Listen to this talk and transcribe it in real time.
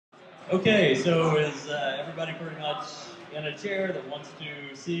Okay, so is everybody pretty much in a chair that wants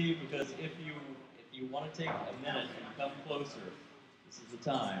to see? Because if you want to take a minute and come closer, this is the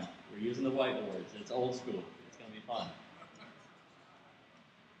time. We're using the whiteboards. It's old school. It's going to be fun.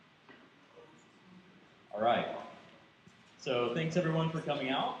 All right. So thanks everyone for coming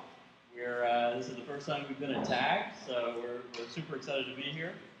out. This is the first time we've been at TAG, so we're super excited to be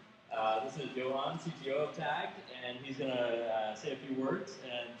here. This is Johan, CTO of TAG, and he's going to say a few words,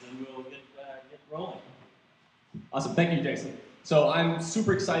 and then we'll get rolling. Awesome, thank you, Jason. So I'm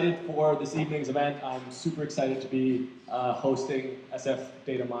super excited for this evening's event. I'm super excited to be hosting SF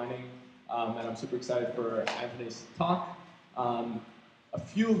Data Mining, and I'm super excited for Anthony's talk. A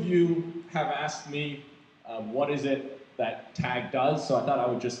few of you have asked me what is it that TAG does, so I thought I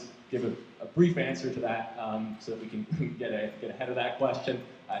would just give a brief answer to that so that we can get ahead of that question.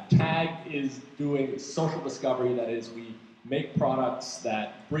 TAG is doing social discovery. That is, we make products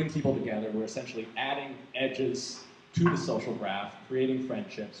that bring people together. We're essentially adding edges to the social graph, creating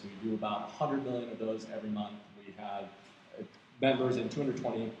friendships. We do about 100 million of those every month. We have members in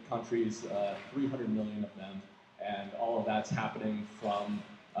 220 countries, 300 million of them, and all of that's happening from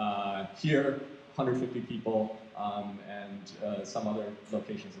here, 150 people, and some other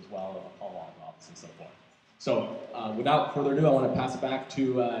locations as well, a Palo Alto office and so forth. So without further ado, I want to pass it back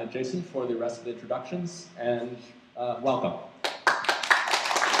to Jason for the rest of the introductions, and welcome. All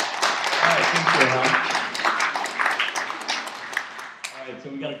right, thanks, Johan. All right, so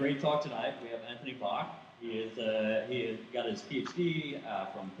we got a great talk tonight. We have Anthony Bak. He got his PhD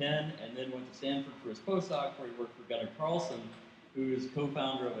from Penn, and then went to Stanford for his postdoc, where he worked for Gunnar Carlson, who's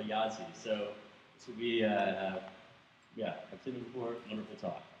co-founder of Ayazi. So this will be, yeah, I've seen it before. Wonderful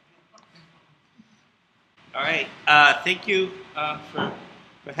talk. All right, thank you for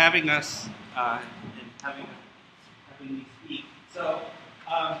having us and having me speak. So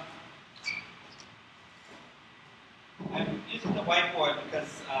I'm using the whiteboard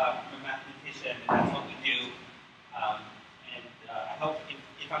because I'm a mathematician and that's what we do. I hope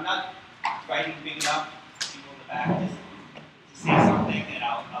if I'm not writing big enough, people in the back just to say something, and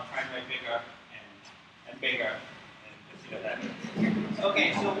I'll try and write bigger and bigger, and just see what that means.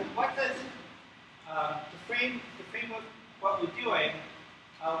 Okay, so what does to frame what we're doing,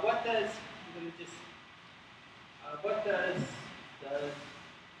 what does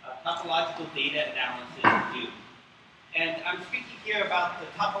topological data analysis do? And I'm speaking here about the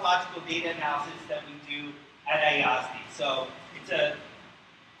topological data analysis that we do at Ayazi. So it's a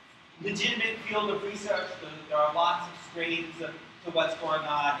legitimate field of research. There are lots of strains to what's going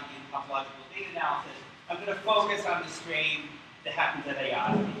on in topological data analysis. I'm going to focus on the strain that happens at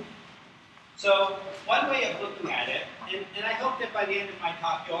Ayazi. So one way of looking at it, and I hope that by the end of my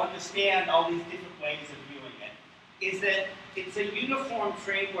talk you'll understand all these different ways of viewing it, is that it's a uniform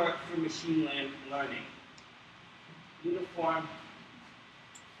framework for machine learning. Uniform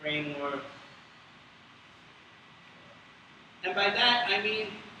framework. And by that I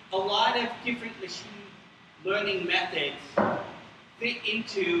mean a lot of different machine learning methods fit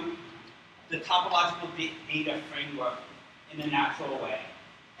into the topological data framework in a natural way.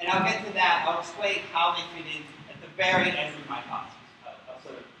 And I'll get to that. I'll explain how they fit in at the very end of my talk. I'll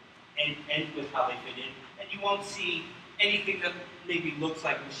sort of end with how they fit in. And you won't see anything that maybe looks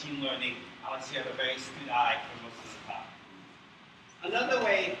like machine learning unless you have a very astute eye for most of the time. Another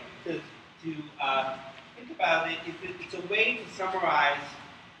way to think about it is that it's a way to summarize,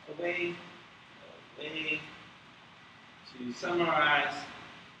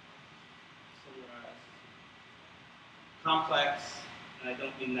 complex, and I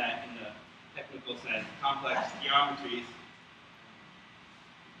don't mean that in the technical sense, complex geometries.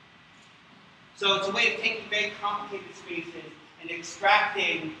 So it's a way of taking very complicated spaces and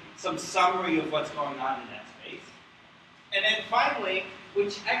extracting some summary of what's going on in that space. And then finally,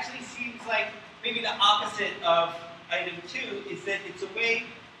 which actually seems like maybe the opposite of item 2, is that it's a way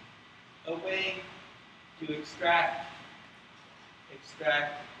to extract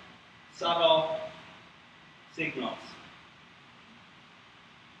subtle signals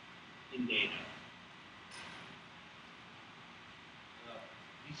in data.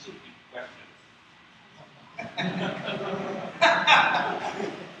 These should be questions.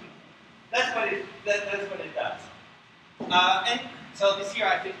 That's what it does. And so this year,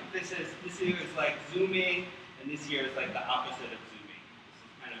 I think this year is like zooming, and this year is like the opposite of zooming. This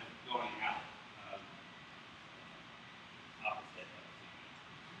is kind of going out. Opposite of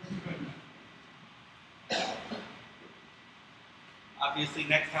zooming. Obviously,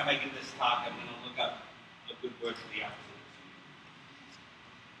 next time I give this talk, I'm going to look up a good word for the opposite of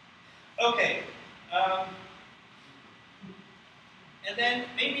zooming. Okay. And then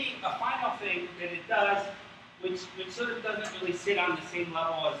maybe a final thing that it does, which sort of doesn't really sit on the same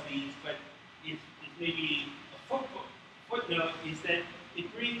level as these, but is maybe a footnote, is that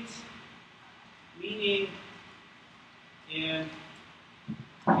it brings meaning and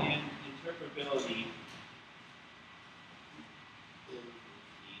interpretability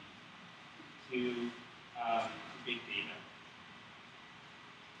to big data.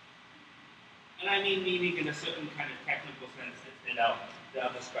 And I mean meaning in a certain kind of technical sense that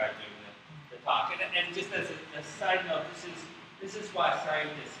I'll describe during the talk. And just as a side note, this is why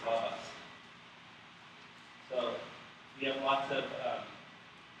scientists love us. So we have lots of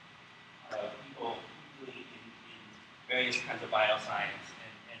people usually in various kinds of bioscience,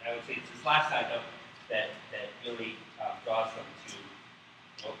 and I would say it's this last side note that really draws them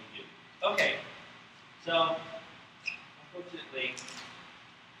to what we do. Okay, so unfortunately,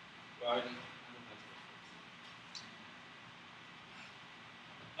 we're already.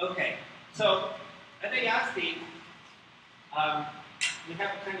 Okay, so at ASD, we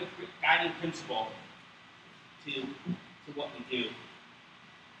have a kind of guiding principle to what we do.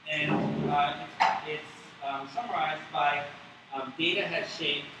 And it's summarized by data has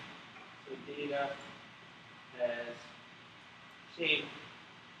shape. So data has shape,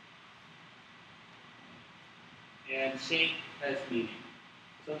 and shape has meaning.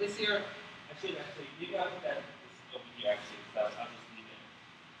 So this here, I should actually, maybe I'll put that over here actually, because I'll just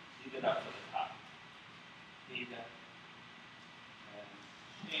leave it up to the top. Data and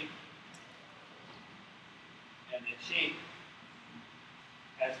shape, and then shape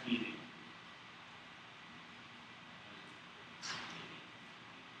has meaning.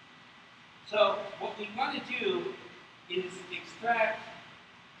 So what we want to do is extract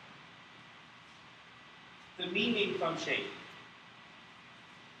the meaning from shape.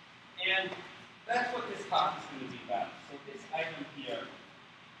 And that's what this talk is going to be about. So this item here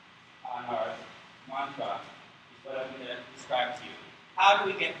on our mantra is what I'm going to describe to you. How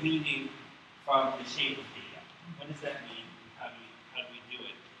do we get meaning from the shape of data? What does that mean? How do we do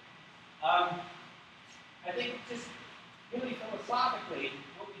it? I think just really philosophically,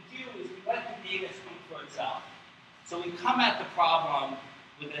 what we do is we let the data speak for itself. So we come at the problem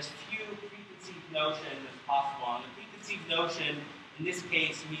with as few preconceived notions as possible. And the preconceived notion, in this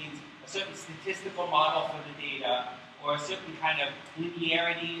case, means a certain statistical model for the data, or a certain kind of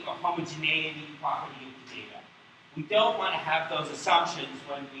linearity or homogeneity property of the data. We don't want to have those assumptions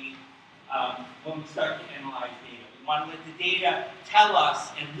when we start to analyze data. We want to let the data tell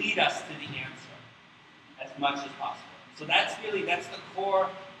us and lead us to the answer as much as possible. So that's the core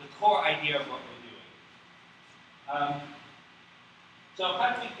idea of what we're doing. So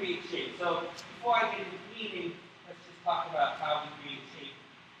how do we create shape? So before I get into meaning, let's just talk about how we create shape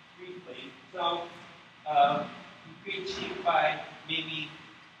briefly. So we create shape by maybe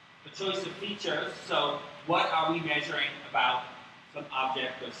a choice of features. So what are we measuring about some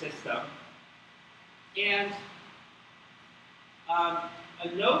object or system? And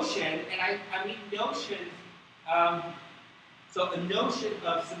a notion, and I mean notion, so a notion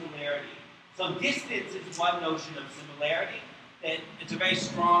of similarity. So distance is one notion of similarity. That it's a very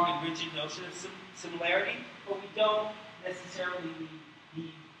strong and rigid notion of similarity, but we don't necessarily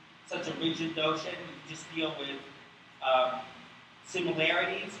need such a rigid notion. We just deal with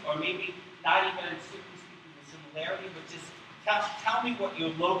similarities, or maybe not even strictly speaking the similarity, but just tell me what your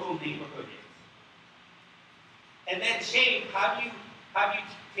local neighborhood is. And then shape, how do you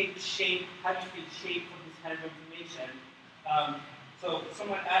take shape, how do you get shape from this kind of information? So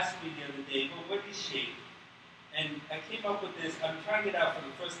someone asked me the other day, well, what is shape? And I came up with this. I'm trying it out for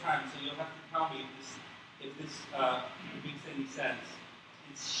the first time, so you'll have to tell me if this makes any sense.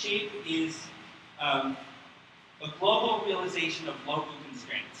 Shape is a global realization of local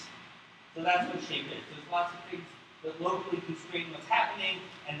constraints. So that's what shape is. There's lots of things that locally constrain what's happening,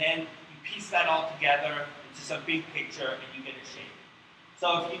 and then you piece that all together into some big picture, and you get a shape.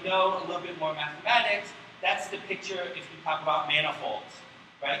 So if you know a little bit more mathematics, that's the picture if you talk about manifolds,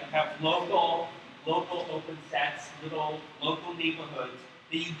 right? You have local open sets, little local neighborhoods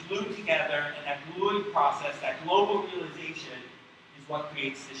that you glue together, and that gluing process, that global realization, is what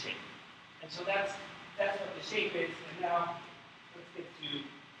creates the shape. And so that's what the shape is. And now let's get to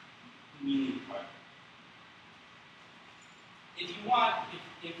the meaning part. If you want,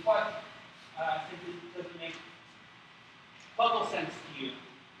 if what doesn't make total sense to you,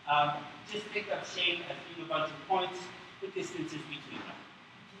 just pick up shape as being a bunch of points with distances between them.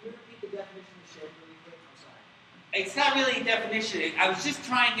 Can you repeat the definition of shape really quick? I'm sorry. It's not really a definition. I was just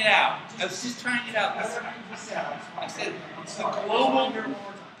trying it out. I said it's the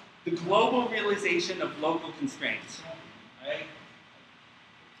global realization of local constraints. Right?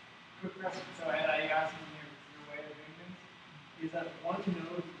 So at IAS, your way of doing things is that one node is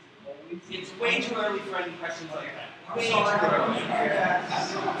always. It's way too early for any questions like that. Way too Sorry. early.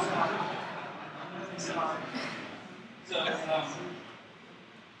 So,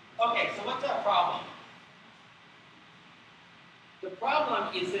 okay, so what's our problem? The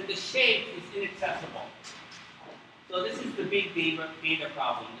problem is that the shape is inaccessible. So this is the big data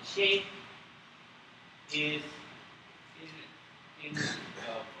problem. The shape is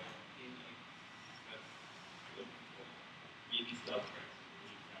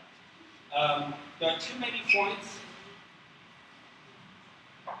there are too many points,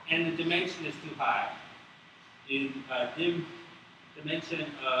 and the dimension is too high. Dimension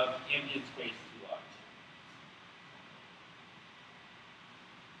of ambient space too large.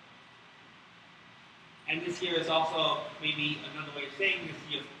 And this here is also maybe another way of saying this: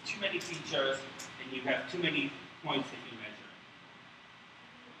 you have too many features, and you have too many points that you measure.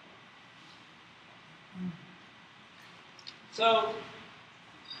 So,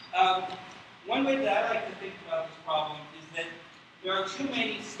 one way that I like to think about this problem is that there are too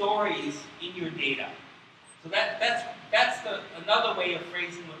many stories in your data. So that's another way of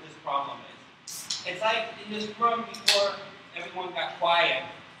phrasing what this problem is. It's like in this room before everyone got quiet.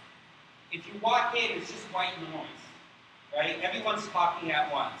 If you walk in, it's just white noise, right? Everyone's talking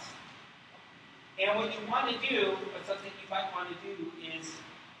at once. And what you want to do, or something you might want to do, is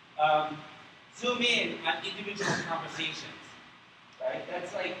zoom in on individual conversations, right?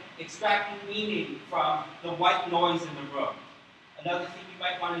 That's like extracting meaning from the white noise in the room. Another thing you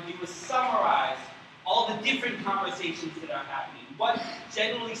might want to do is summarize all the different conversations that are happening. What,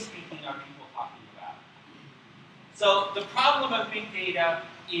 generally speaking, are people talking about? So the problem of big data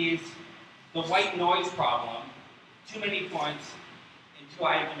is the white noise problem, too many points and too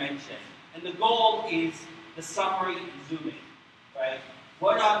high a dimension. And the goal is the summary and zooming, right?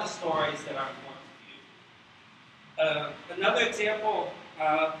 What are the stories that are important to you? Another example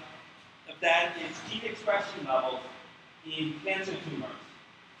of that is gene expression levels in cancer tumors.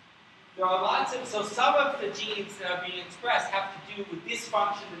 There are lots of, so some of the genes that are being expressed have to do with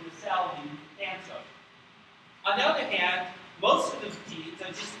dysfunction in the cell in cancer. On the other hand, most of the genes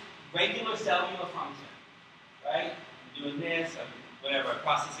are just regular cellular function, right? I'm doing this, I'm whatever,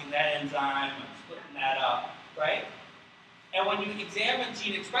 processing that enzyme, I'm splitting that up, right? And when you examine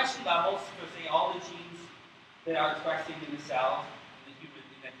gene expression levels for, say, all the genes that are expressing in the cell, in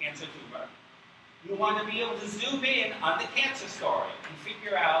the cancer tumor, you want to be able to zoom in on the cancer story and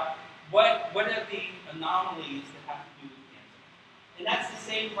figure out what are the anomalies that have to do with cancer. And that's the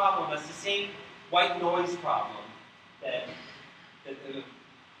same problem, that's the same white noise problem that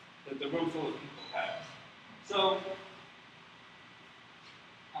the room full of people has. So,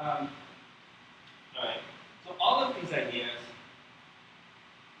 all right. So all of these ideas,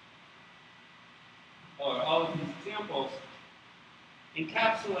 or all of these examples,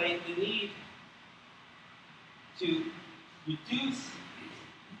 encapsulate the need to reduce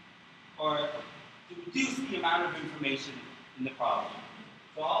the amount of information in the problem.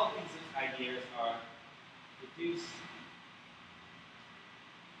 So all of these ideas are reduce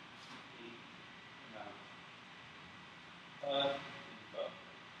the amount of info.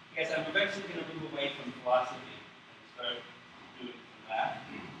 Yes, I'm eventually going to move away from philosophy and start doing some math.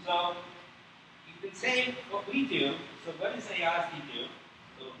 So you can say what we do. So what does ASD do?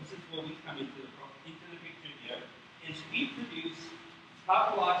 So this is where we come into the picture here, is we produce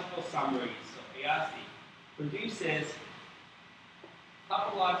topological summaries. So ASD produces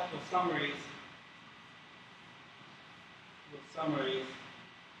topological summaries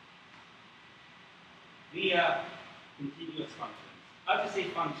via continuous functions. I'll just say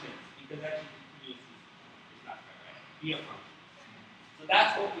functions because actually continuous is not quite right. Via functions. So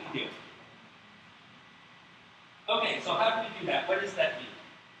that's what we do. Okay, so how do we do that? What does that mean?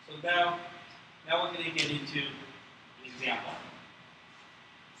 So now we're going to get into an example.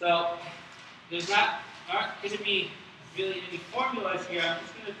 So there's aren't going to be really any formulas here. I'm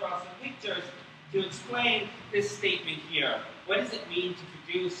just going to draw some pictures to explain this statement here. What does it mean to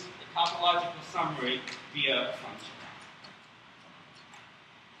produce a topological summary via a function?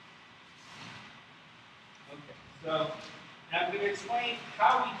 Okay, so now I'm going to explain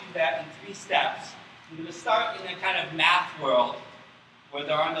how we do that in 3 steps. We're going to start in a kind of math world where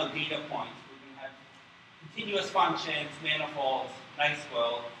there are no data points. We're going to have continuous functions, manifolds, nice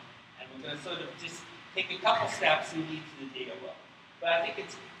world, and we're going to sort of just take a couple steps and lead to the data world. But I think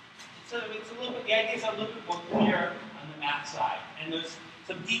it's a little bit, the ideas are a little bit more clear on the math side. And there's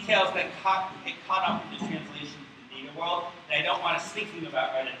some details that get caught up in the translation to the data world that I don't want us thinking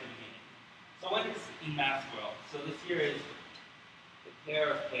about right at the beginning. So what is in math world? So this here is the pair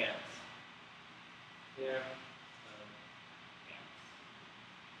of pairs. pair of pants.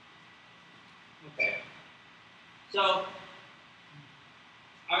 Okay. So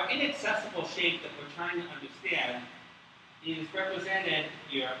our inaccessible shape that we're trying to understand is represented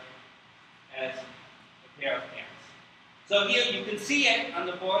here as a pair of pants. So here you can see it on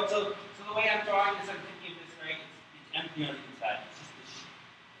the board. So the way I'm drawing this, I'm thinking of this, right? It's empty on the inside. It's just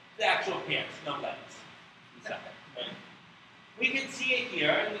the actual pants, no legs inside, right? We can see it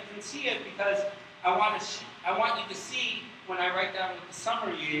here, and we can see it because I want you to see when I write down what the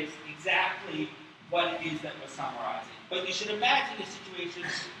summary is exactly what it is that we're summarizing. But you should imagine a situation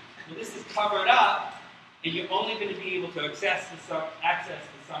where this is covered up, and you're only going to be able to access the summaries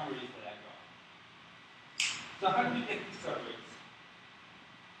that I draw. So how do we get these summaries?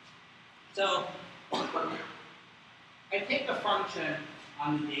 So I take a function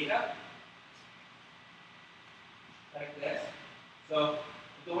on the data, like this. So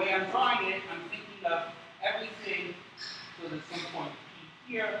the way I'm drawing it, I'm thinking of everything, so there's some point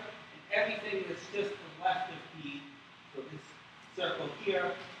P here, and everything that's just to the left of P, so this circle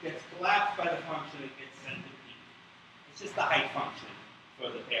here, gets collapsed by the function, it gets sent to P. It's just the height function for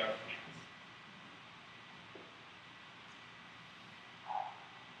the pair of pants.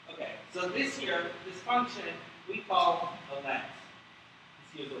 Okay, so this here, this function, we call a length.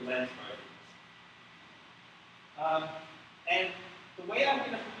 This here is a length variable. And the way I'm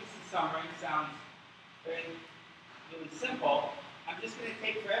going to produce the summary sounds really simple. I'm just going to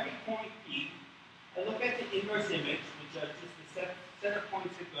take for every point P, I look at the inverse image, which are just the set of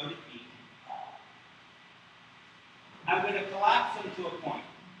points that go to P. I'm going to collapse them to a point.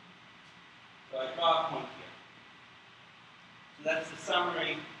 So I draw a point here. So that's the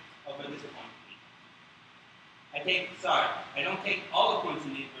summary over this point P. I don't take all the points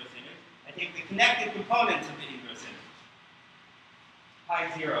in the inverse image. I take the connected components of the inverse image.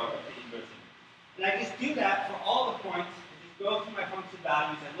 Pi 0 of the inverse image. And I just do that for all the points. I just go through my function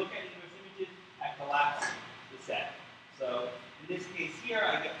values. I look at inverse images. I collapse the set. So in this case here,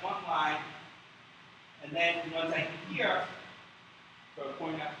 I get one line. And then once I hit here, for a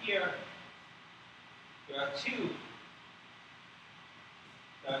point up here, there are two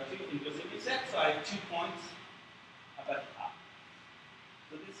inverse image sets. So I have 2 points up at the top.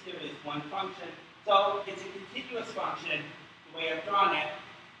 So this here is one function. So it's a continuous function, the way I've drawn it.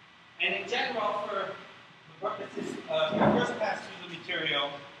 And in general, for the purposes of your first pass through the material,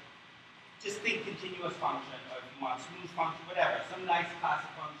 just think continuous function, or if you want smooth function, whatever, some nice classic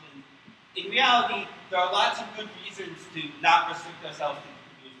function. In reality, there are lots of good reasons to not restrict ourselves to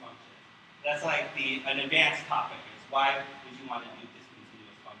continuous functions. That's like an advanced topic, is why would you want to do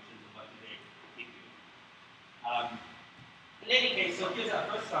discontinuous functions, and what do they give you? In any case, so here's our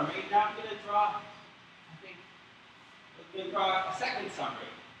first summary. Now I'm going to draw, a second summary.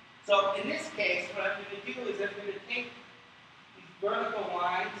 So in this case, what I'm going to do is I'm going to take these vertical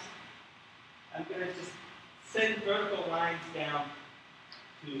lines, I'm going to just send vertical lines down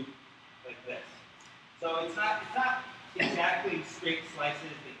to like this. So it's not exactly straight slices.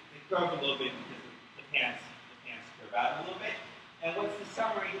 They curve a little bit because the pants curve out a little bit. And what's the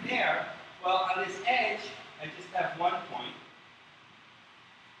summary there? Well, on this edge, I just have one point.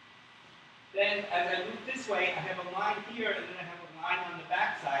 Then, as I move this way, I have a line here, and then I have a line on the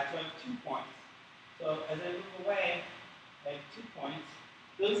back side, so I have 2 points. So as I move away, I have 2 points.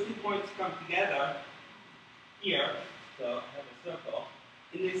 Those 2 points come together here, so I have a circle.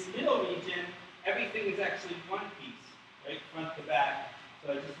 In this middle region, everything is actually one piece, right, front to back.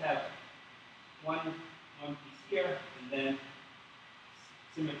 So I just have one piece here, and then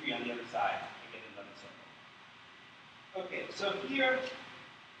symmetry on the other side. I get another circle. Okay, so here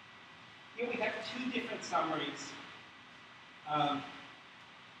we have 2 different summaries of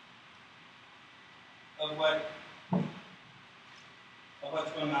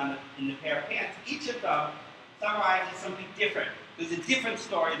what's going on in the pair of pants. Each of them summarizes something different. There's a different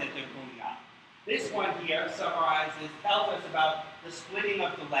story that they're going on. This one here tells us about the splitting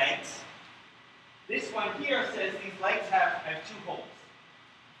of the legs. This one here says these legs have 2 holes.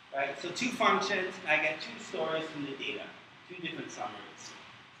 Right? So 2 functions, and I get 2 stories from the data, 2 different summaries.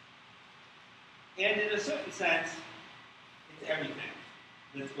 And in a certain sense, it's everything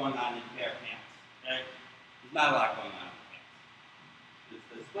that's going on in pair of pants. Right? There's not a lot going on in pants. There's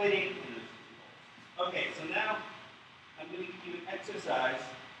the splitting and there's the 2 holes. Okay, so now I'm going to give you an exercise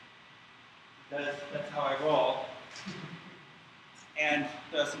because that's how I roll. And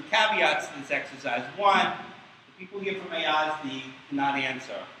there are some caveats to this exercise. One, the people here from AISD cannot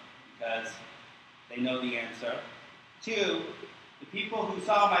answer because they know the answer. 2, the people who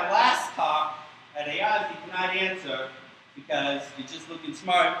saw my last talk at AISD cannot answer because you're just looking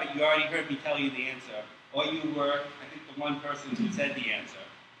smart, but you already heard me tell you the answer. Or you were, I think, the one person who said the answer.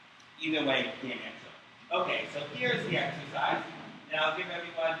 Either way, you can't answer. Okay, so here's the exercise. And I'll give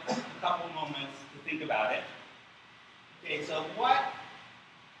everyone a couple moments to think about it. Okay, so what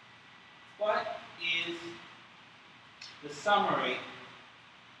is the summary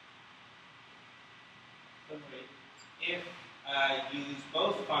if I use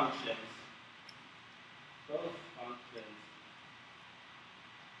both functions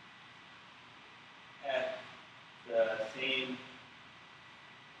at the same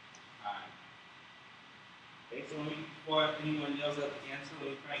time? Okay, so before anyone knows the answer, let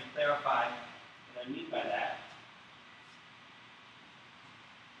me try and clarify what I mean by that.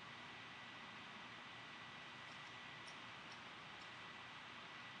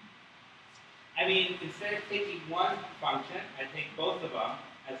 I mean, instead of taking one function, I take both of them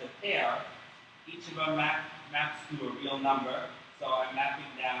as a pair. Each of them maps to a real number. So I'm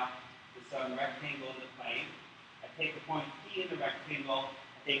mapping down to some rectangle in the plane. I take a point P in the rectangle.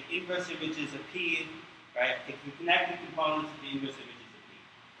 I take inverse images of P, right? I take the connected components of the inverse images of P.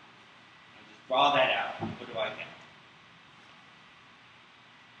 I just draw that out. What do I get?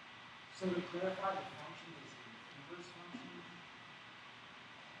 So to clarify, the function is the inverse function?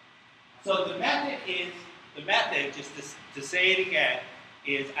 So the method, just to say it again,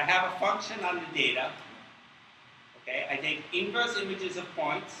 is I have a function on the data. Okay, I take inverse images of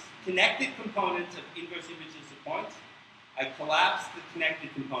points, connected components of inverse images of points. I collapse the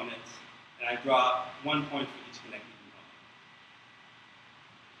connected components, and I draw 1 point for each connected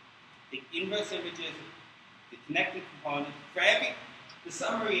component. The inverse images of the connected component. The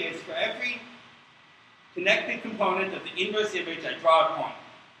summary is for every connected component of the inverse image, I draw a point.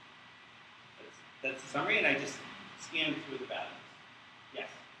 That's the summary, and I just scan through the values. Yes?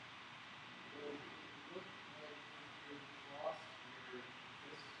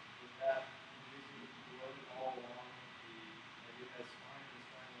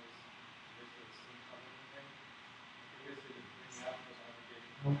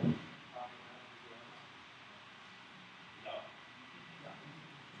 No.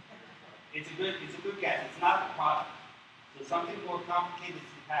 It's a good guess. It's not the product. So something more complicated is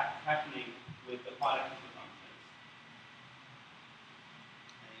happening with the product of the functions.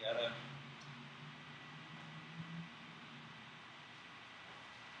 Any other?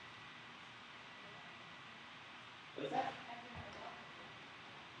 What is that?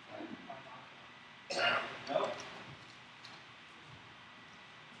 No?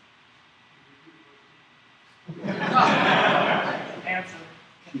 Answer.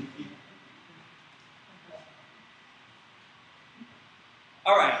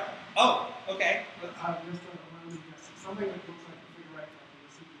 All right. Oh, okay. Something that looks like a figure right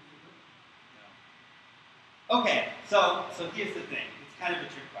figure. Okay. So here's the thing. It's kind of a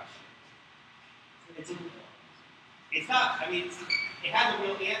trick question. It's not. I mean, it has a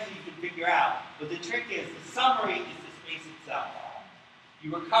real answer you can figure out. But the trick is the summary is the space itself.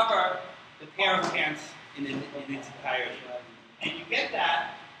 You recover the pair of pants in its entirety, and you get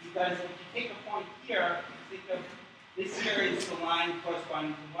that because if you take a point here, think of this here is the line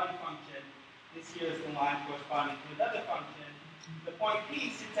corresponding to one function. This here is the line corresponding to another function. The point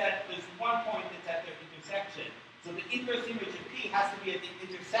P sits at, there's one point that's at their intersection. So the inverse image of P has to be at the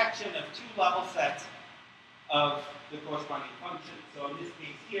intersection of two level sets of the corresponding function. So in this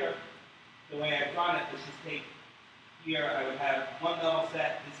case here, the way I've drawn it, let's just take here, I would have one level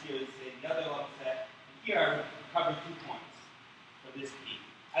set, this here is say the other level set, and here I would cover 2 points for this P.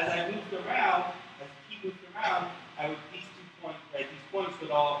 As I moved around, as P moved around, these 2 points, right, these points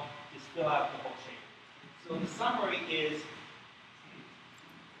would all just fill out the whole shape. So the summary is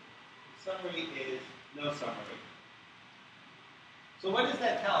no summary. So what does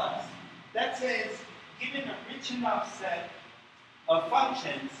that tell us? That says, given a rich enough set of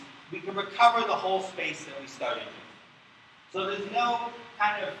functions, we can recover the whole space that we started with. So there's no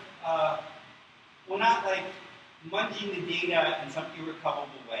kind of, we're not like munging the data in some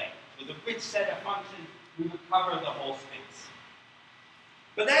irrecoverable way. With a rich set of functions, we recover the whole space.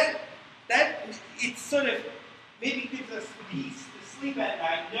 But that it sort of maybe gives us peace to sleep at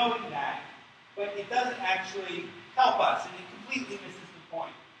night knowing that, but it doesn't actually help us, and it completely misses the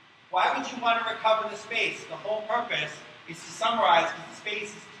point. Why would you want to recover the space? The whole purpose is to summarize because the space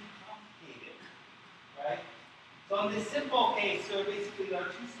is too complicated, right? So in this simple case, so basically there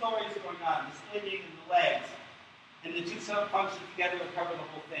are two stories going on, the splitting and the legs, and the two sub-functions together recover the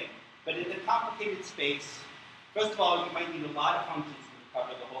whole thing. But in the complicated space, first of all, you might need a lot of functions to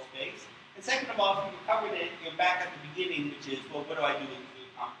recover the whole space. And second of all, if you recovered it, you're back at the beginning, which is, well, what do I do with the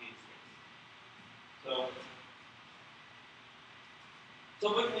complicated space? So So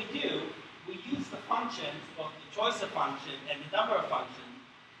what we do, we use the functions, both the choice of function and the number of functions,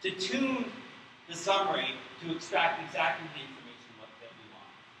 to tune the summary to extract exactly the information that we want.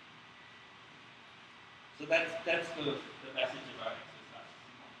 So that's the message of our exercise.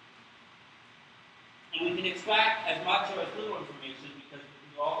 And we can extract as much or as little information because we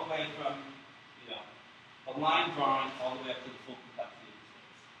can go all the way from, a line drawing all the way up to the full complexity of the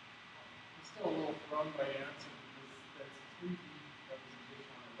space. I'm still a little thrown by your answer because that's a 3D representation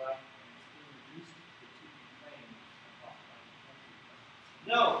on the left and it's being reduced to the 2D plane and off by the 1D plane.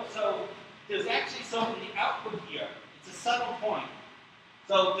 No, so there's actually in the output here, it's a subtle point.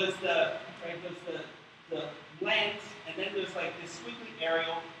 So there's the length, and then there's like this squiggly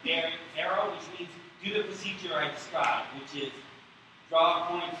arrow, which means do the procedure I described, which is draw a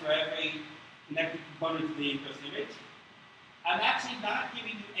point for every connected component to the inverse image. I'm actually not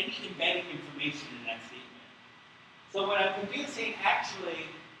giving you any embedded information in that statement. So what I'm producing actually,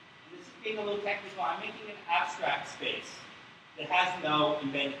 and this is being a little technical, I'm making an abstract space that has no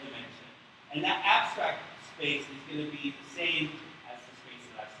embedded dimension. And that abstract space is going to be the same as the space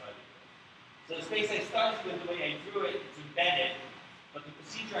that I started with. So the space I started with, the way I drew it, it's embedded, but the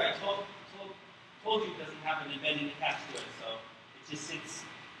procedure I told you doesn't have an embedding attached to it, so it just sits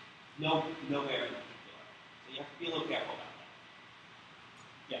nowhere in particular. So you have to be a little careful about that.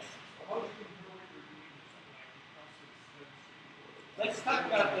 Yes? How would you compare what you're doing to something like the process? Let's talk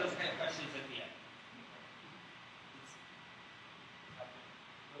about those kind of questions at the end.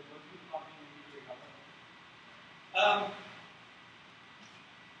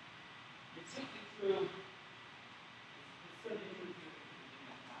 It's simply through.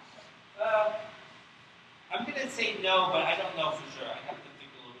 I'm going to say no, but I don't know for sure. I have to think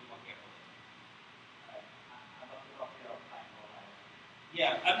a little bit more carefully.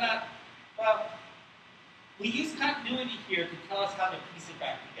 Yeah, I'm not. Well, we use continuity here to tell us how to piece it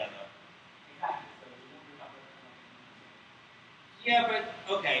back together. Yeah,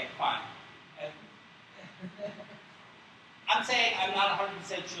 but okay, fine. I'm saying I'm not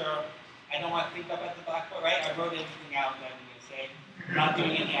 100% sure. I don't want to think up at the blackboard, right? I wrote everything out that I'm going to say. I'm not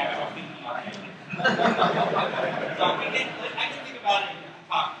doing any actual thinking on it. So I can think about it and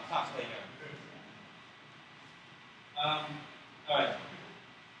talk later. All right.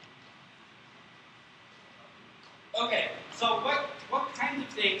 Okay, so what kinds of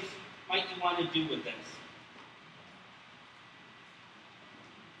things might you want to do with this?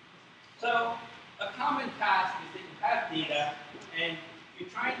 So a common task is that you have data and you're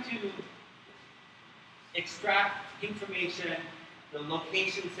trying to extract information, the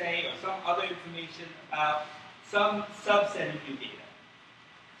location, say, or some other information about some subset of your data.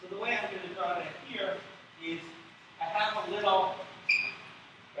 So the way I'm going to draw that here is I have a little,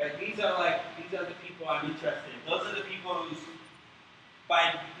 right, these are the people I'm interested in. Those are the people who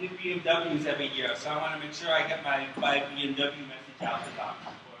buy new BMWs every year, so I want to make sure I get my buy BMW message out to them.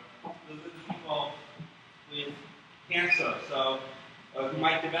 Or those are the people with cancer, so who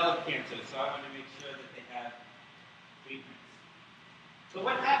might develop cancer, so I want to make sure that they have treatments. So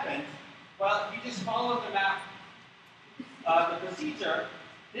what happens? Well, if you just follow the map, the procedure,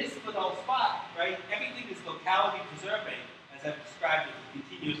 this little spot, right, everything is locality preserving, as I've described it as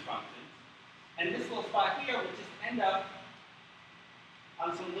continuous functions. And this little spot here would just end up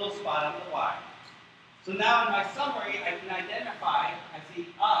on some little spot on the y. So now in my summary, I can identify, I see,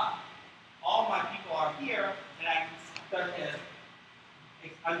 all my people are here, and I can start to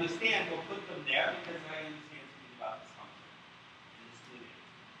understand, we'll put them there because I understand something about this function and this lineage.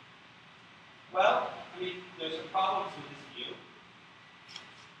 Well, I mean, there's some problems with this view.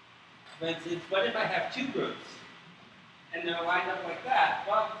 For instance, what if I have two groups and they're lined up like that?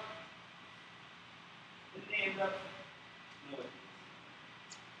 Well, then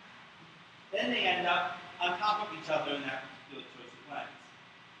they end up, on top of each other in that particular choice of lens.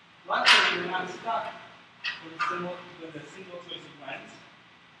 Luckily, we're not stuck with a single choice of lens.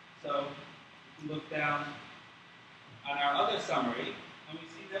 So we can look down on our other summary, and we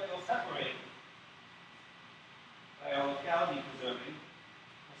see that we'll separate by our locality preserving.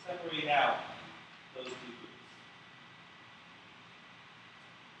 We'll separate out those two groups.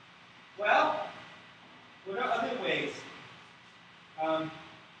 Well, what are other ways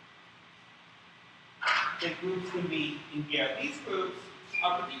that groups can be in here? These groups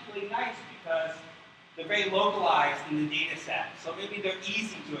are particularly nice because they're very localized in the data set, so maybe they're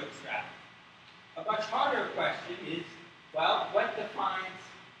easy to extract. A much harder question is, well, what defines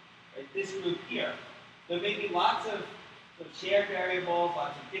this group here? There may be lots of shared variables,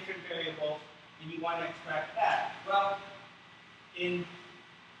 lots of different variables, and you want to extract that. Well, in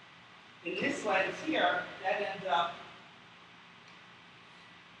this lens here, that ends up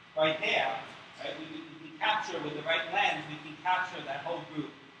right there, right? We can capture with the right lens, we can capture that whole group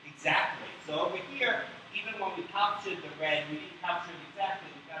exactly. So over here, even when we captured the red, we didn't capture it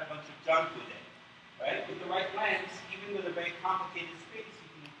exactly. We got a bunch of junk with it, right? With the right lens, even with a very complicated space,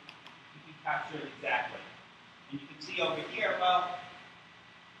 you can capture it exactly. And you can see over here, well,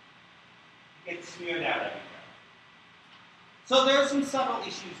 it gets smeared out everywhere. So there are some subtle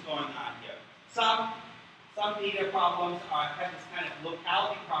issues going on here. Some data problems have this kind of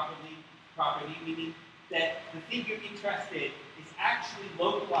locality property, meaning that the thing you're interested is actually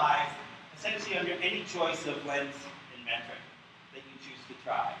localized essentially under any choice of lens and metric that you choose to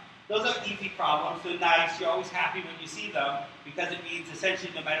try. Those are easy problems, they're nice, you're always happy when you see them, because it means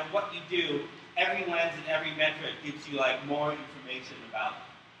essentially no matter what you do, every lens and every metric gives you like more information about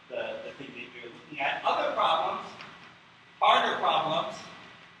the thing that you're looking at. Other problems, harder problems,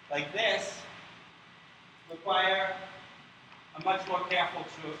 like this, require a much more careful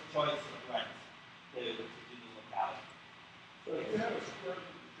choice of lens to do the locality. So if you have a square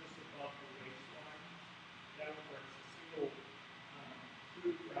that is just above the waistline, that where it's a single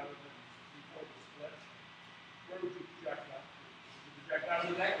group rather than before the split, where would you project that to? Would you project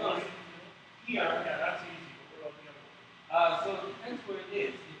that So that goes here. Yeah, that's easy, but what about the other one? So it depends where it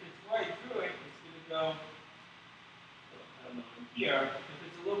is. If it's right through it, it's going to go, I don't know, here. If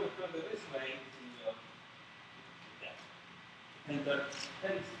it's a little bit further this way, it's going to go like that. And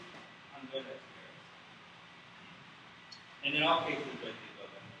depends on where that square is. And in all cases, right, they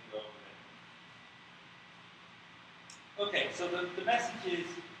go over there. Okay, so the message is,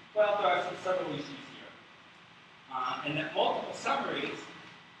 well, there are some subtle issues here. And that multiple summaries,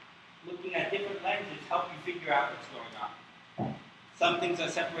 looking at different lenses, help you figure out what's going on. Some things are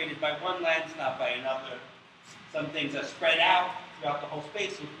separated by one lens, not by another. Some things are spread out throughout the whole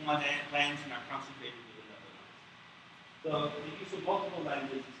space with one lens and are concentrated with another lens. So the use of multiple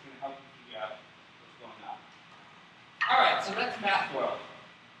lenses is going to help you figure out what's going on. All right, so that's math world.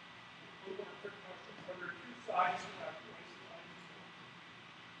 Quick question. Are there two sides to that waistline?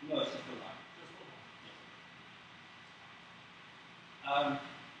 No, it's just the one. Just the one.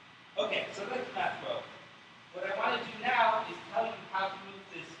 Okay, so that's math world. What I want to do now is tell you how to move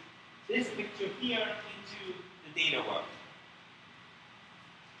this picture here into the data world.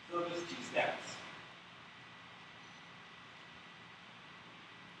 So there's two steps.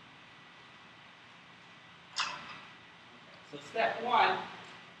 So step one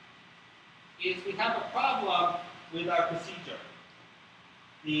is we have a problem with our procedure.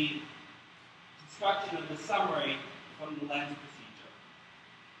 The construction of the summary from the lens procedure.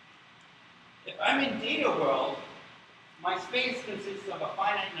 If I'm in data world, my space consists of a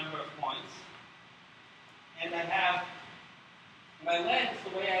finite number of points, and I have my lens,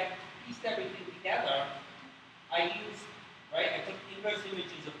 the way I pieced everything together, I took inverse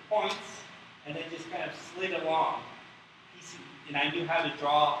images of points, and then just kind of slid along, and I knew how to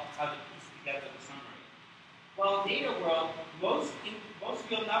piece together the summary. Well, in data world, most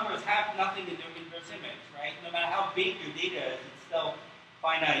real numbers have nothing in their inverse image, right? No matter how big your data is, it's still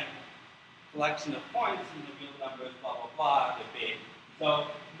finite collection of points, and the real numbers, blah, blah, blah, they're big. So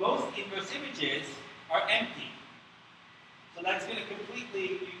most inverse images are empty. So that's going to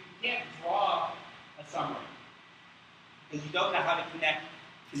you can't draw a summary, because you don't know how to connect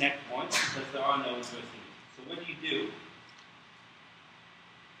points, because there are no inverse images. So what do?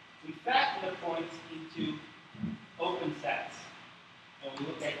 We fatten the points into open sets. And we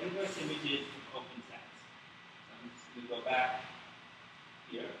look at inverse images of open sets. So I'm just going to go back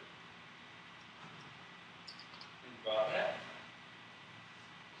here and draw that.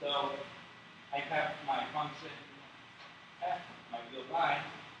 So I have my function f, my real line,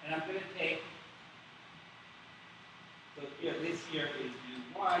 and I'm going to take, so here, this here is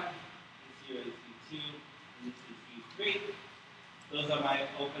u1, this here is u2, and this is u3. Those are my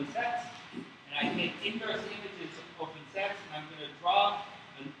open sets. And I take inverse images of open sets, and I'm going to draw,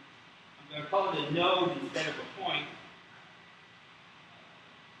 I'm going to call it a node instead of a point.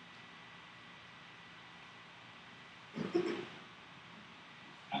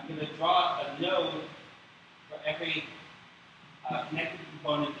 I'm going to draw a node for every connected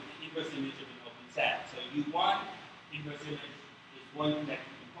component of the inverse image of an open set. So U1, inverse image is one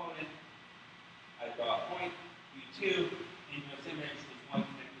connected component. I draw a point. U2, inverse image is one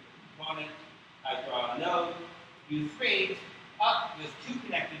connected component. I draw a node. U3, there's two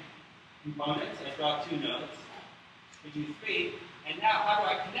connected components. I draw two nodes for U3. And now how do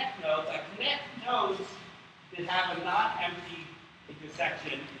I connect nodes? I connect nodes that have a non-empty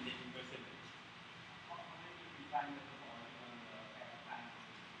intersection in the inverse image.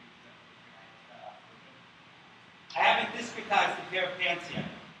 I haven't discretized the pair of pants yet.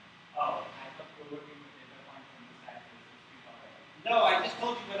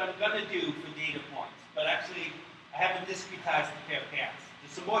 do for data points, but actually I haven't discretized the pair of pants.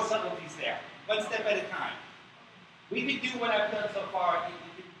 There's some more subtleties there. One step at a time. We can do what I've done so far.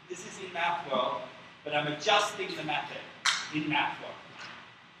 This is in Math World, but I'm adjusting the method in Math World.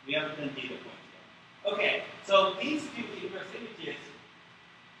 We haven't done data points yet. Okay, so these two inverse images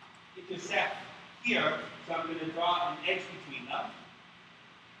intersect here, so I'm going to draw an edge between them.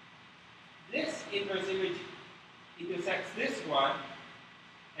 This inverse image intersects this one,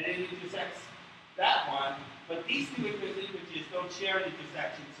 and it intersects that one, but these two inverse images don't share an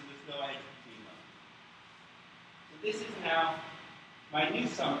intersection, so there's no edge between them. So this is now my new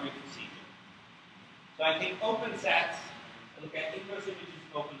summary procedure. So I take open sets, I look at inverse images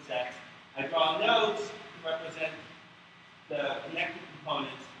of open sets, I draw nodes to represent the connected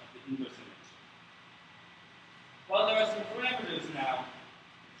components of the inverse image. Well, there are some parameters now,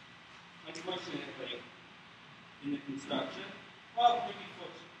 unfortunately, in the construction. Well, maybe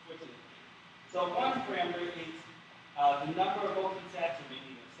fortunately. So one parameter is the number of open sets, or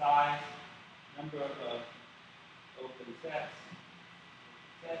maybe the size, number of open sets.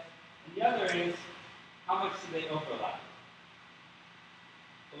 And the other is how much do they overlap?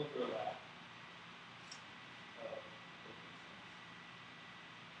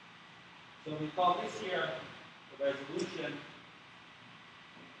 So we call this here the resolution,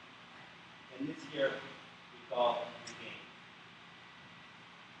 and this here we call the gain.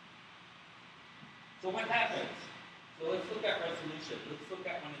 So what happens? So let's look at resolution. Let's look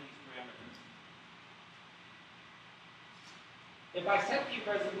at one of these parameters. If I set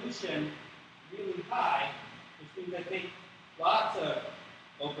the resolution really high, which means I take lots of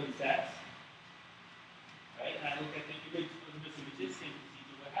open sets, right? And I look at the image of this image same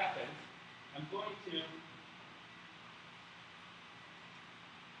procedure, what happens? I'm going to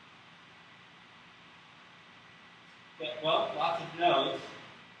get, well, lots of nodes.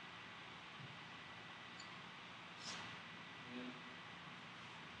 And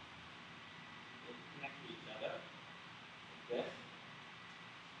they'll connect to each other like this.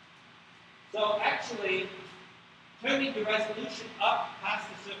 So actually, turning the resolution up past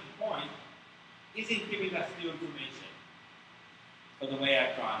a certain point isn't giving us new information for the way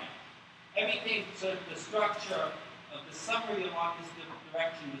I've drawn it. Everything, so the structure of the summary along this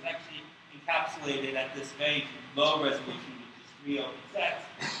direction was actually encapsulated at this very low resolution, which is 3 open sets.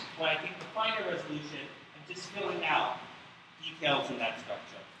 When I take the finer resolution, I'm just filling out details in that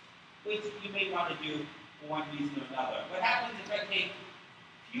structure, which you may want to do for one reason or another. What happens if I take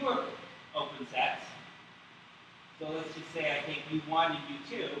fewer open sets? So let's just say I take U1 and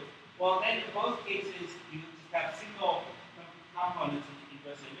U2. Well, then in both cases, you just have single components in the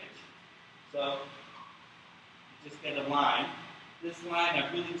inverse image. So you just get a line. This line,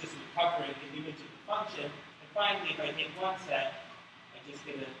 I'm really just recovering the image of the function. And finally, if I take one set, I just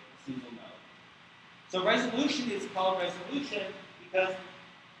get a single node. So resolution is called resolution because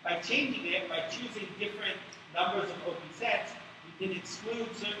by changing it, by choosing different numbers of open sets, you can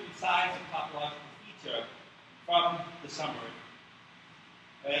exclude certain size of topological feature from the summary.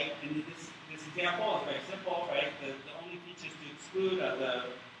 Right? And this example is very simple, right? The only features to exclude are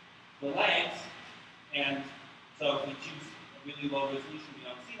the legs, and so if we choose a really low resolution, we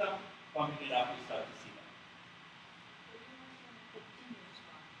don't see them. Bumping it up, we start to see them.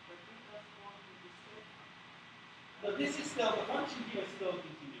 So this is still, the function here is still a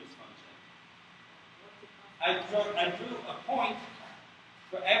continuous function. I drew a point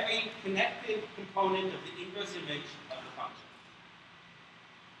for every connected component of the inverse image of the function.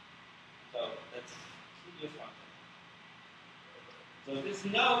 So that's continuous function. So this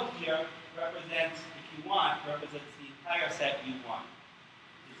node here represents, if you want, represents the entire set U1.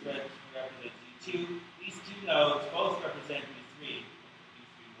 This represents U2. These two nodes both represent U3,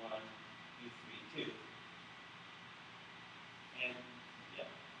 U31, U32. And yeah.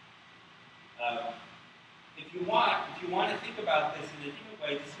 If you want to think about this in a different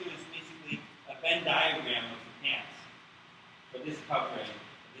way, this here is basically a Venn diagram of the pants for this covering,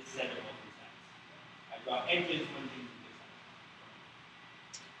 this set of open sets. I draw edges when things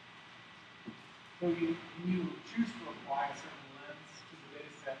So when you choose to apply a certain lens to the data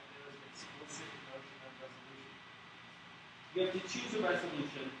set, there is an explicit notion of resolution. You have to choose a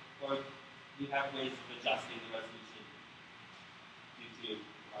resolution, or you have ways of adjusting the resolution due to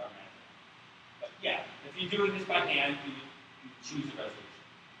our method. But yeah, if you're doing this by hand, you choose a resolution.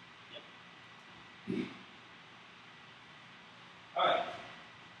 Yep. All right.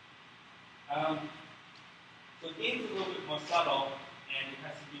 So gain is a little bit more subtle, and it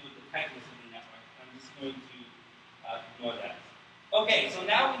has to do with the tightness of the network. I'm just going to ignore that. Okay, so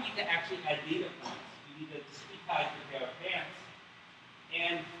now we need to actually add data points. We need to discretize the pair of pants.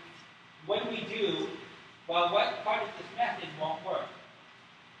 And when we do, well, what part of this method won't work?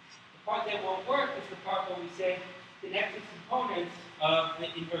 The part that won't work is the part where we say connect the components of the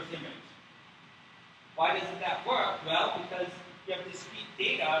inverse image. Why doesn't that work? Well, because you have discrete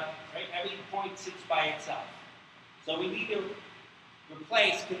data, right? Every point sits by itself. So we need to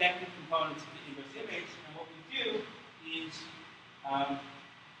replace connected components of the inverse image, and what we do is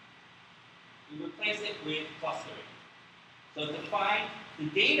we replace it with clustering. So to find the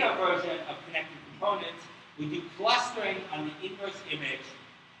data version of connected components, we do clustering on the inverse image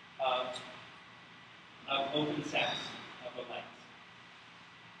of open sets of a length.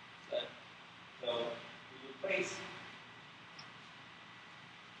 So we replace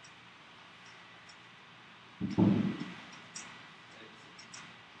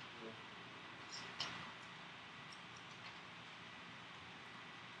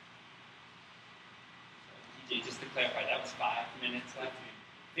just to clarify, that was 5 minutes left.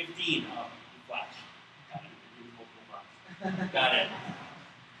 15 of the flash. Got it.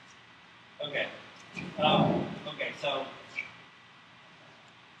 Okay. Okay, so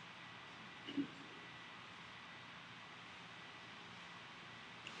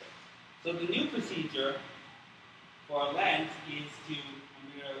the new procedure for a length is to,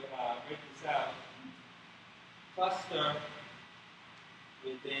 I'm going to break this out, cluster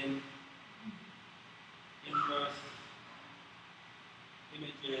within inverse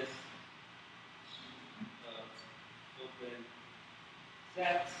images of open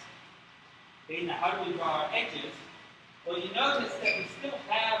sets. Okay, now how do we draw our edges? Well, you notice that we still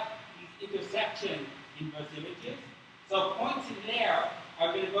have these intersection inverse images. So points in there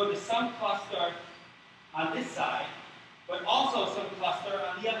are going to go to some cluster on this side, but also some cluster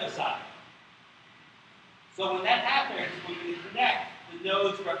on the other side. So when that happens, we're going to connect the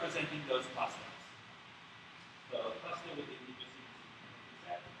nodes representing those clusters. So a cluster within the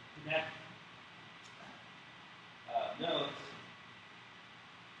set connect nodes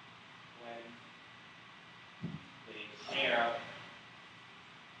when they share a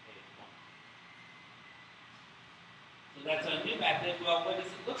point. So that's our new method. Well, what does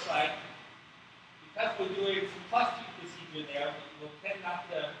it look like? Because we're doing some clustering procedure there, we'll tend not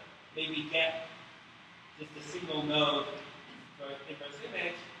to maybe get just a single node for inverse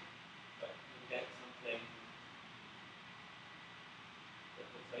image, but we'll get something that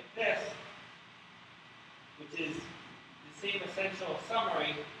looks like this, which is the same essential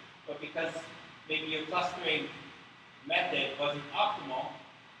summary, but because maybe your clustering method wasn't optimal,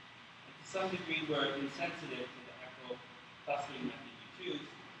 and to some degree we're insensitive to the actual clustering method you choose,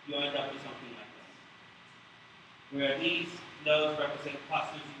 you end up with something like this, where these nodes represent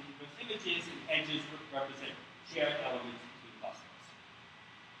clusters in inverse images and edges represent shared elements between clusters.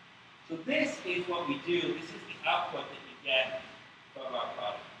 So this is what we do. This is the output that you get from our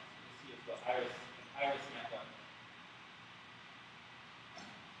product. This is the iris network.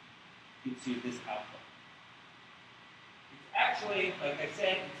 Gives you this output. It's actually, like I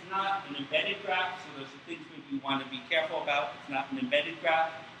said, it's not an embedded graph, so there's some things that you want to be careful about. It's not an embedded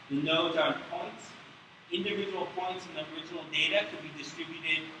graph. The nodes are points. Individual points in the original data could be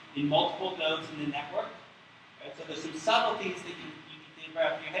distributed in multiple nodes in the network. Right? So there's some subtleties that you need to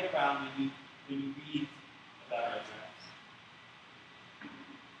wrap your head around when you read about our graphs.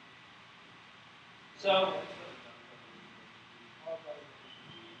 So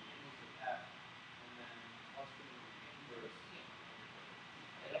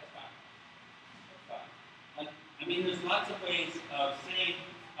that's fine. I mean, there's lots of ways of saying.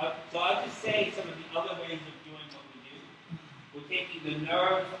 So I'll just say some of the other ways of doing what we do. We're taking the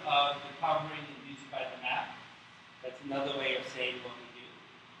nerve of the covering induced by the map. That's another way of saying what we do.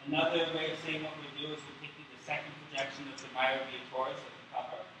 Another way of saying what we do is we're taking the second projection of the Meyer-Vietoris of the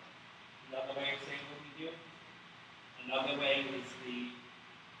cover. Another way of saying what we do. Another way is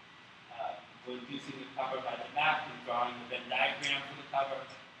we're inducing the cover by the map and drawing the Venn diagram for the cover.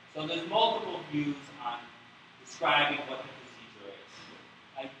 So there's multiple views on describing what the procedure is.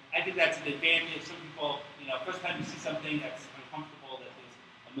 I think that's an advantage. Some people, first time you see something that's uncomfortable, that there's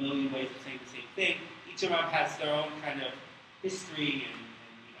a million ways of saying the same thing. Each of them has their own kind of history and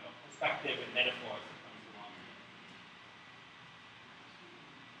perspective and metaphors that comes along with it.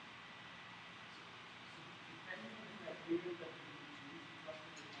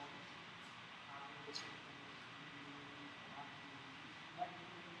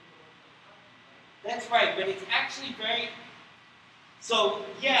 That's right, but it's actually very. So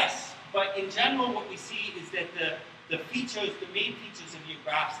yes, but in general, what we see is that the features, the main features of your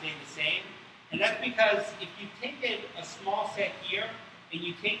graph stay the same, and that's because if you take a small set here and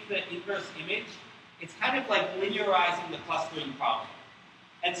you take the inverse image, it's kind of like linearizing the clustering problem.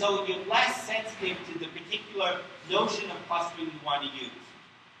 And so you're less sensitive to the particular notion of clustering you want to use.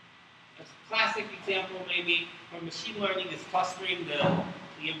 A classic example maybe from machine learning is clustering the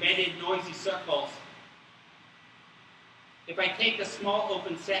embedded noisy circles. If I take a small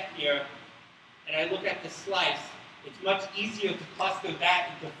open set here and I look at the slice, it's much easier to cluster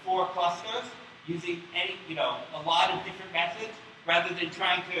that into 4 clusters using a lot of different methods rather than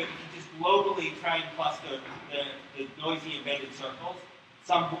trying to just globally try and cluster the noisy embedded circles.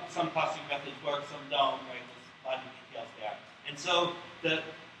 Some clustering methods work, some don't, right? There's a lot of details there. And so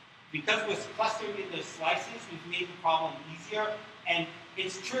because we're clustering into slices, we've made the problem easier. And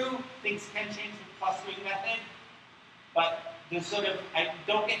it's true, things can change with the clustering method, but there's I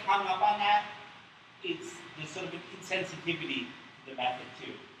don't get hung up on that. There's sort of an insensitivity to the method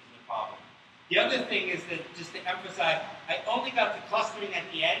too, is the problem. The other thing is that, just to emphasize, I only got to clustering at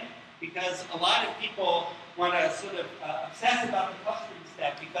the end because a lot of people want to sort of obsess about the clustering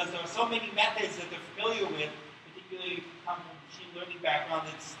step because there are so many methods that they're familiar with, particularly if you come from a machine learning background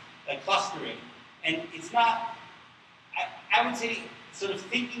that's like clustering. And it's not, I would say, sort of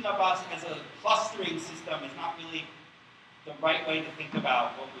thinking of us as a clustering system is not really the right way to think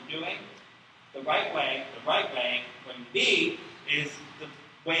about what we're doing. The right way going to be is the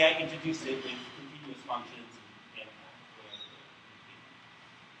way I introduced it with continuous functions.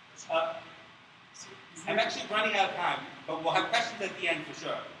 I'm actually running out of time, but we'll have questions at the end for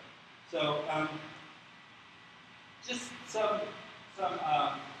sure. So just some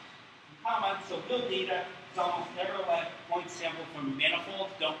comments. So real data is almost never like point sample from a manifold.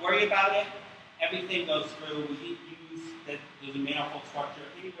 Don't worry about it. Everything goes through. We use that there's a manifold structure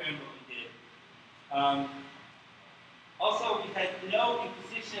anywhere in what we did. Also, we had no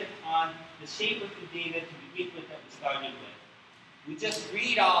imposition on the shape of the data to begin with that we started with. We just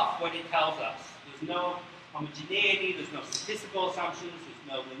read off what it tells us. There's no homogeneity, there's no statistical assumptions, there's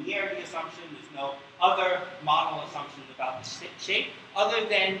no linearity assumption, there's no other model assumptions about the shape, other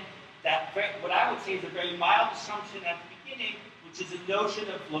than that, what I would say is a very mild assumption at the beginning, which is a notion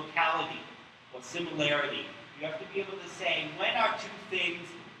of locality or similarity. You have to be able to say, when are two things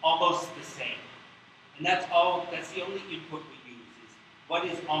almost the same? And that's the only input we use, is what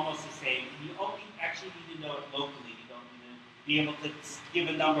is almost the same. And you only actually need to know it locally. You don't need to be able to give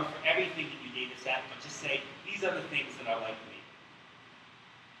a number for everything in your data set, but just say, these are the things that are likely.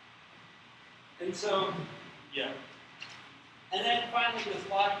 And so, yeah. And then finally, there's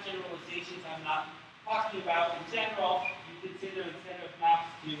a lot of generalizations I'm not talking about. In general, you consider, instead of maps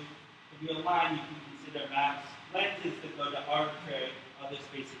to a real line, you can consider maps, lenses that go to arbitrary other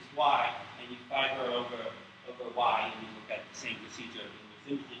spaces y, and you fiber over y, and you look at the same procedure in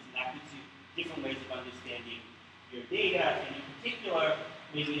those images, and that gives you different ways of understanding your data, and in particular,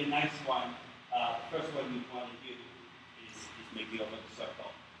 maybe a nice one, the first one you want to do is maybe over the circle,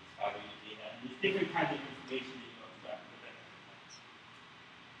 is fiber your data, and there's different kinds of information that you extract with it.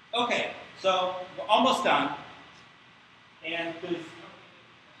 Okay, so we're almost done, and there's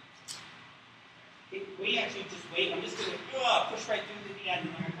we actually just wait. I'm just going to push right through to the end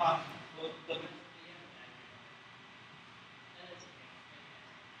and I'm going to talk.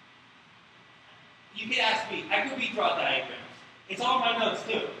 You can ask me. I can redraw diagrams. It's all my notes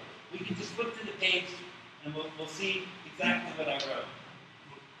too. We can just flip to the page and we'll see exactly what I wrote.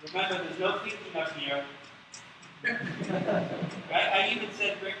 Remember, there's no thinking up here. Right? I even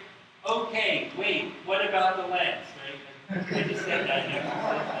said, okay, wait, what about the lens? Right? I just said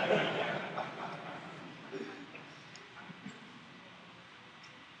that.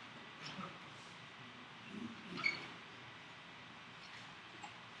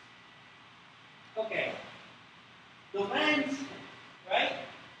 Okay, the lens, right?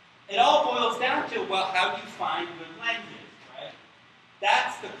 It all boils down to, well, how do you find good lenses, right?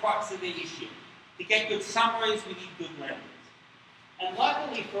 That's the crux of the issue. To get good summaries, we need good lenses. And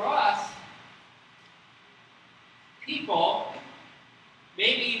luckily for us, people,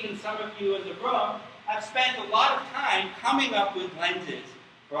 maybe even some of you in the room, have spent a lot of time coming up with lenses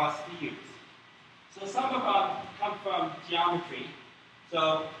for us to use. So some of them come from geometry.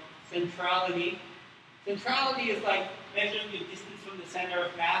 So centrality. Centrality is like measuring the distance from the center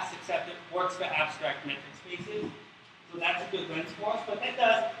of mass, except it works for abstract metric spaces. So that's a good lens for us. What that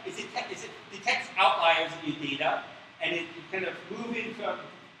does is it detects outliers in your data, and it kind of move in from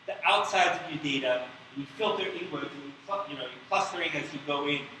the outsides of your data, and you filter inwards, and you're clustering as you go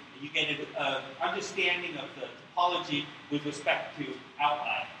in, and you get an understanding of the topology with respect to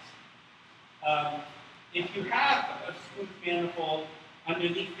outliers. If you have a smooth manifold,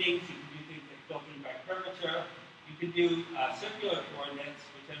 underneath things, you can do things like filtering by curvature. You can do circular coordinates,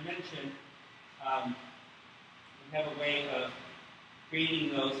 which I mentioned. We have a way of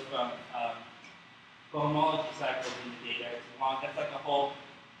creating those from cohomology cycles in the data. It's long. That's like a whole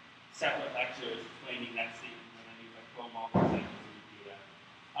separate lecture explaining that statement when I mean by cohomology cycles in the data.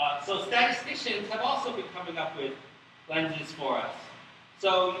 So statisticians have also been coming up with lenses for us.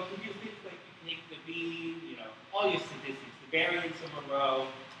 So you can use things like you can take the mean, all your statistics, the variance of a row,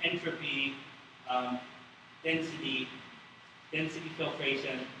 entropy, density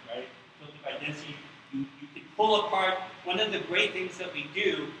filtration, right? Filtered by density. You can pull apart. One of the great things that we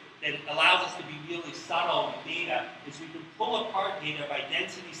do that allows us to be really subtle with data is we can pull apart data by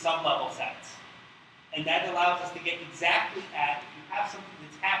density sublevel sets. And that allows us to get exactly at, if you have something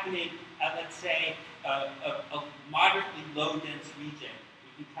that's happening at, let's say, a moderately low dense region,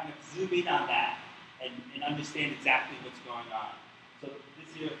 we can kind of zoom in on that and understand exactly what's going on. So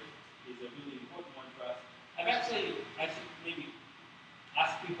this here is a really important one for us. I should maybe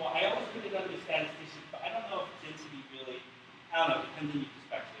ask people, I always put it under statisticians, but I don't know if density really, I don't know, it depends on your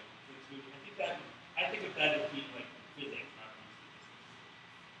perspective. I think of that as being like physics, not statistics.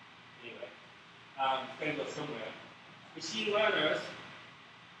 Anyway, it's going to go somewhere. Machine learners,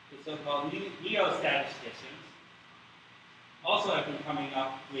 the so-called neo-statisticians, also have been coming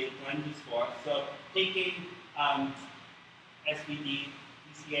up with lenses for us. So taking SVD,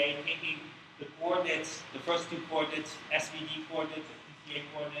 PCA, taking the coordinates, the first two coordinates, SVD coordinates, or PCA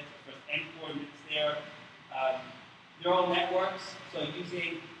coordinates, the first n coordinates there, neural networks, so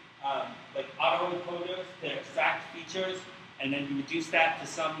using like autoencoders to extract features, and then you reduce that to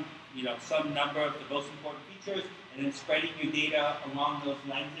some number of the most important features, and then spreading your data along those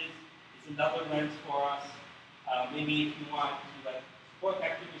lenses is another lens for us. Maybe if you want to support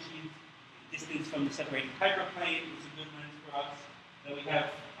vector machines, distance from the separating hyperplane is a good lens for us. Then we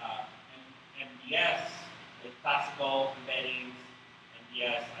have MDS, like classical embeddings,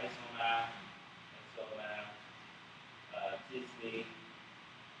 MDS, isomap, Disney.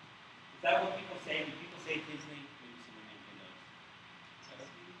 Is that what people say? Do people say Disney? Maybe someone may know.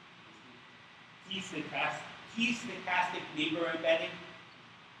 T-stochastic neighbor embedding.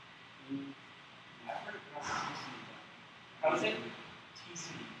 I've heard of TC. How is it? TC.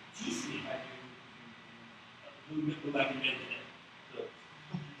 TC. Who like invented it? So,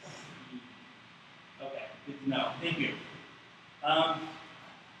 okay, good to know. Thank you.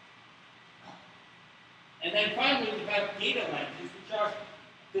 And then finally, we have data lenses, which are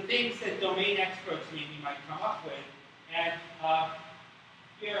the things that domain experts maybe might come up with. And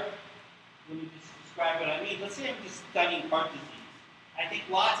here, let me just describe what I mean. Let's say I'm just studying heart disease. I take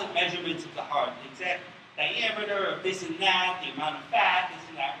lots of measurements of the heart, the exact diameter of this and that, the amount of fat, this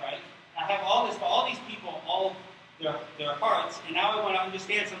and that, right? I have all this for all these people, all their hearts, and now I want to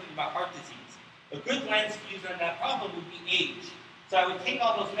understand something about heart disease. A good lens to use on that problem would be age. So I would take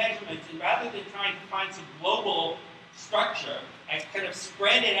all those measurements, and rather than trying to find some global structure, I kind of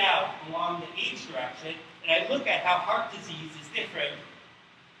spread it out along the age direction, and I look at how heart disease is different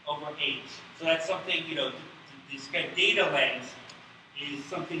over age. So that's something, this kind of data lens is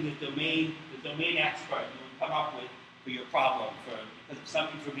something the domain expert would come up with for your problem, because of some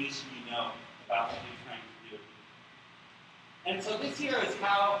information you know about what you're trying to do. And so this here is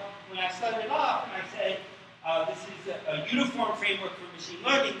how, when I started off and I said, this is a uniform framework for machine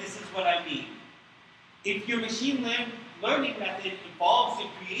learning, this is what I mean. If your machine learning method involves the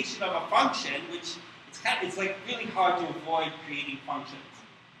creation of a function, which it's like really hard to avoid creating functions,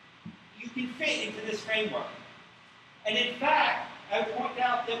 you can fit into this framework. And in fact, I would point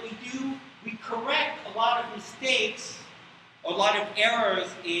out that we correct a lot of mistakes, a lot of errors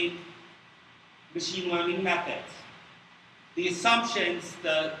in machine learning methods. The assumptions,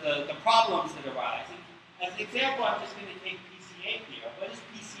 the problems that arise. And as an example, I'm just going to take PCA here. What does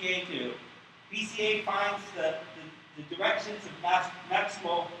PCA do? PCA finds the directions of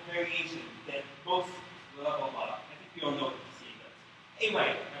maximal variation that most, blah, blah, blah. I think we all know what PCA does.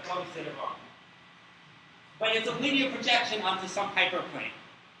 Anyway, I probably said it wrong. But it's a linear projection onto some hyperplane.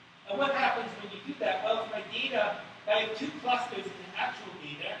 And what happens when you do that? Well, if my data, if I have two clusters in the actual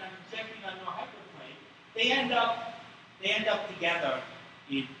data, and I'm projecting onto a hyperplane, they end up together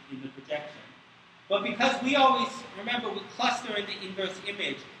in the projection. But because we always, remember, we cluster in the inverse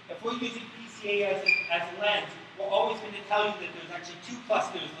image. If we're using PCA as a lens, we're always going to tell you that there's actually two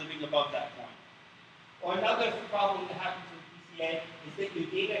clusters living above that point. Or another problem that happens with PCA is that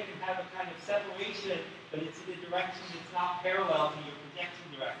your data can have a kind of separation, but it's in a direction that's not parallel to your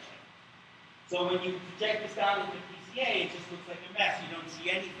projection direction. So when you project this down into PCA, it just looks like a mess. You don't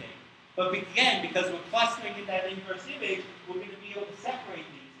see anything. But again, because we're clustering in that inverse image, we're going to be able to separate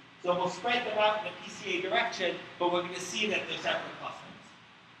these. So we'll spread them out in the PCA direction, but we're going to see that they're separate clusters.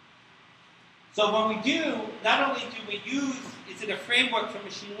 So when we do, not only do we use, is it a framework for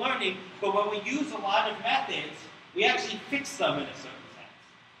machine learning, but when we use a lot of methods, we actually fix them in a certain sense.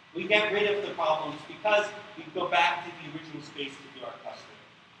 We get rid of the problems because we go back to the original space to do our clustering.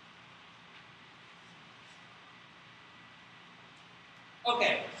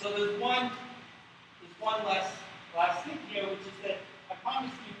 Okay, so there's one last thing here, which is that I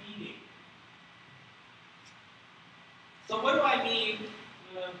promised you meaning. So what do I mean?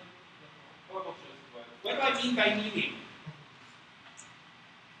 What do I mean by meaning?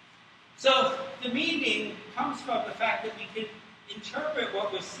 So the meaning comes from the fact that we can interpret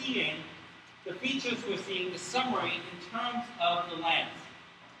what we're seeing, the features we're seeing, the summary, in terms of the lens.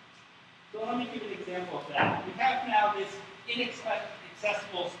 So let me give an example of that. We have now this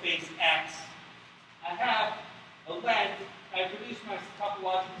inaccessible space X. I have a lens. I produce my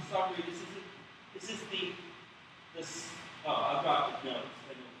topological summary. This is this. Oh, I've got notes.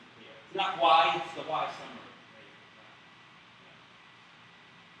 It's not Y, it's the Y summary.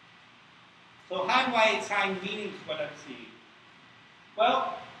 So how do I assign meaning to what I'm seeing?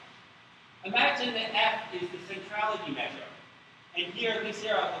 Well, imagine that F is the centrality measure. And here, these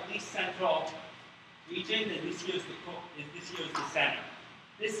here are the least central region, and this here is the center.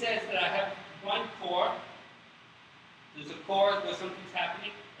 This says that I have one core. There's a core where something's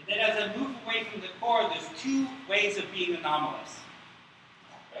happening. And then as I move away from the core, there's two ways of being anomalous.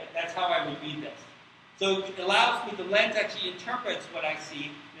 Right? That's how I would read this. So it allows me, the lens actually interprets what I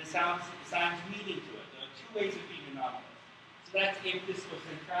see, and assigns meaning to it. There are two ways of being anomalous. So that's if this was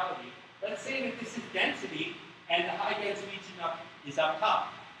centrality. Let's say that this is density, and the high density region is up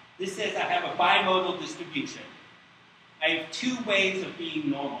top. This says I have a bimodal distribution. I have two ways of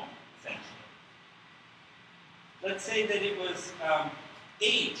being normal, essentially. Let's say that it was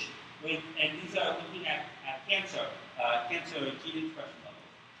age, and these are looking at cancer gene expression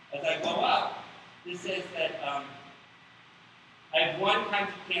levels. As I go up, this says that I have one kind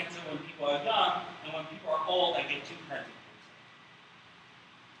of cancer when people are young, and when people are old, I get two kinds of cancer.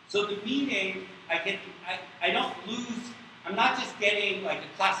 So the meaning, I don't lose, I'm not just getting like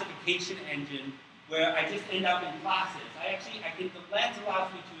a classification engine where I just end up in classes. The lens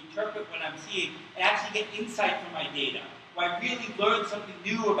allows me to interpret what I'm seeing and actually get insight from my data, where I really learn something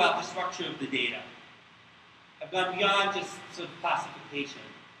new about the structure of the data. I've gone beyond just sort of classification.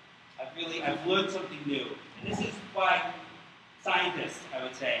 I've learned something new. And this is why scientists, I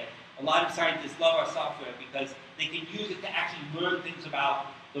would say, a lot of scientists love our software because they can use it to actually learn things about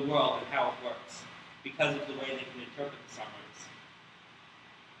the world and how it works because of the way they can interpret the summaries.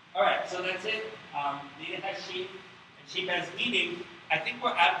 All right, so that's it. Data has shape, and shape has meaning. I think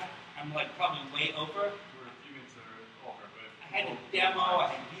we're at, I'm like probably way over. We're a few minutes over, but I had a demo, I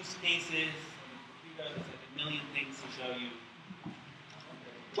had use cases, there's like a million things to show you.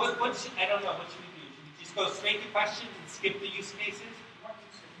 I don't know, what should we do? Should we just go straight to questions and skip the use cases?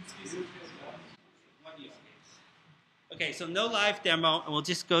 One use case. Okay, so no live demo, and we'll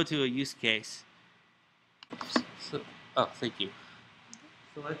just go to a use case. Oh, thank you.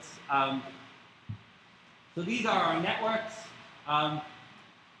 So let's, so these are our networks.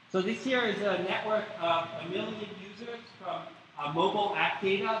 So this here is a network of 1 million users from mobile app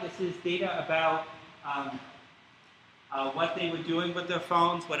data. This is data about what they were doing with their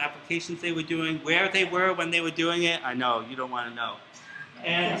phones, what applications they were doing, where they were when they were doing it. I know, you don't want to know.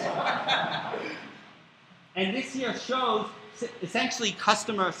 And this here shows essentially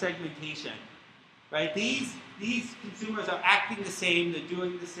customer segmentation, right? These consumers are acting the same, they're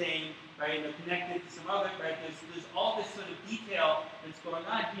doing the same, right? And they're connected to some other, right? There's all this sort of detail that's going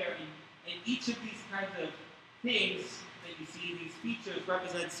on here, and each of these kinds of things that you see, these features,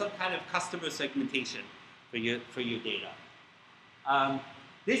 represent some kind of customer segmentation for your data.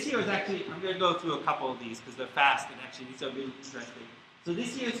 This here is actually, I'm going to go through a couple of these because they're fast, and actually these are really interesting. So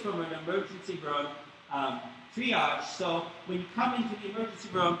this here is from an emergency room triage. So when you come into the emergency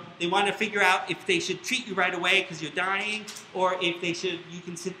room, they want to figure out if they should treat you right away because you're dying, or if you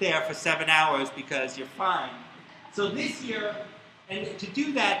can sit there for 7 hours because you're fine. So this here, and to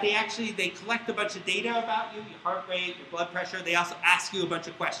do that, they collect a bunch of data about you, your heart rate, your blood pressure. They also ask you a bunch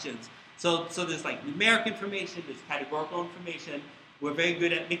of questions. So there's like numeric information, there's categorical information. We're very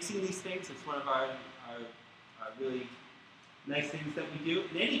good at mixing these things. It's one of our really nice things that we do.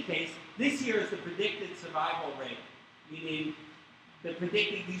 In any case, this here is the predicted survival rate, meaning they're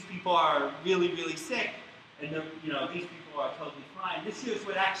predicting these people are really, really sick, and these people are totally fine. This here is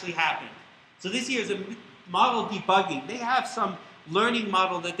what actually happened. So this here is a model debugging. They have some learning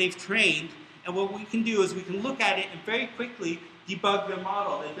model that they've trained, and what we can do is we can look at it and very quickly debug their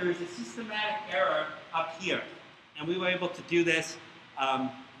model, that there is a systematic error up here. And we were able to do this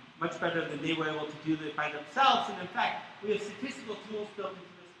much better than they were able to do it by themselves. And in fact, we have statistical tools built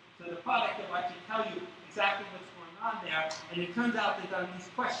into the product that will actually tell you exactly what's going on there. And it turns out that on these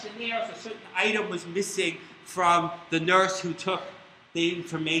questionnaires, a certain item was missing from the nurse who took the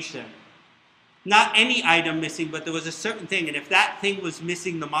information. Not any item missing, but there was a certain thing. And if that thing was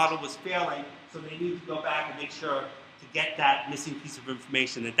missing, the model was failing. So they need to go back and make sure to get that missing piece of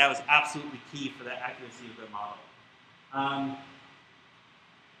information, that was absolutely key for the accuracy of their model.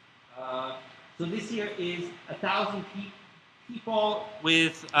 So this here is 1,000 people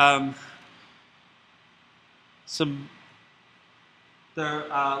with they're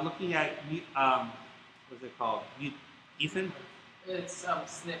looking at, what's it called? Ethan? It's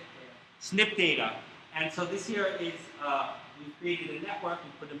SNP data. SNP data. And so this here is, we've created a network,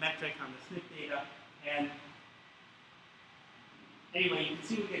 we put a metric on the SNP data, and anyway, you can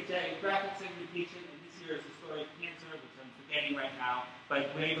see we get geographic segmentation, and this here is the story of cancer, which I'm forgetting right now, but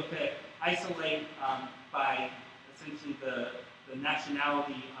we're able to isolate by essentially the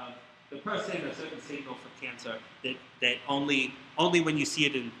nationality of the person, a certain signal for cancer, that only when you see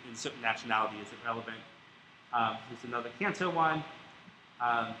it in certain nationality is it relevant. Here's another cancer one.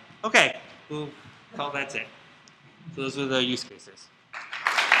 Okay, well, that's it. So those are the use cases.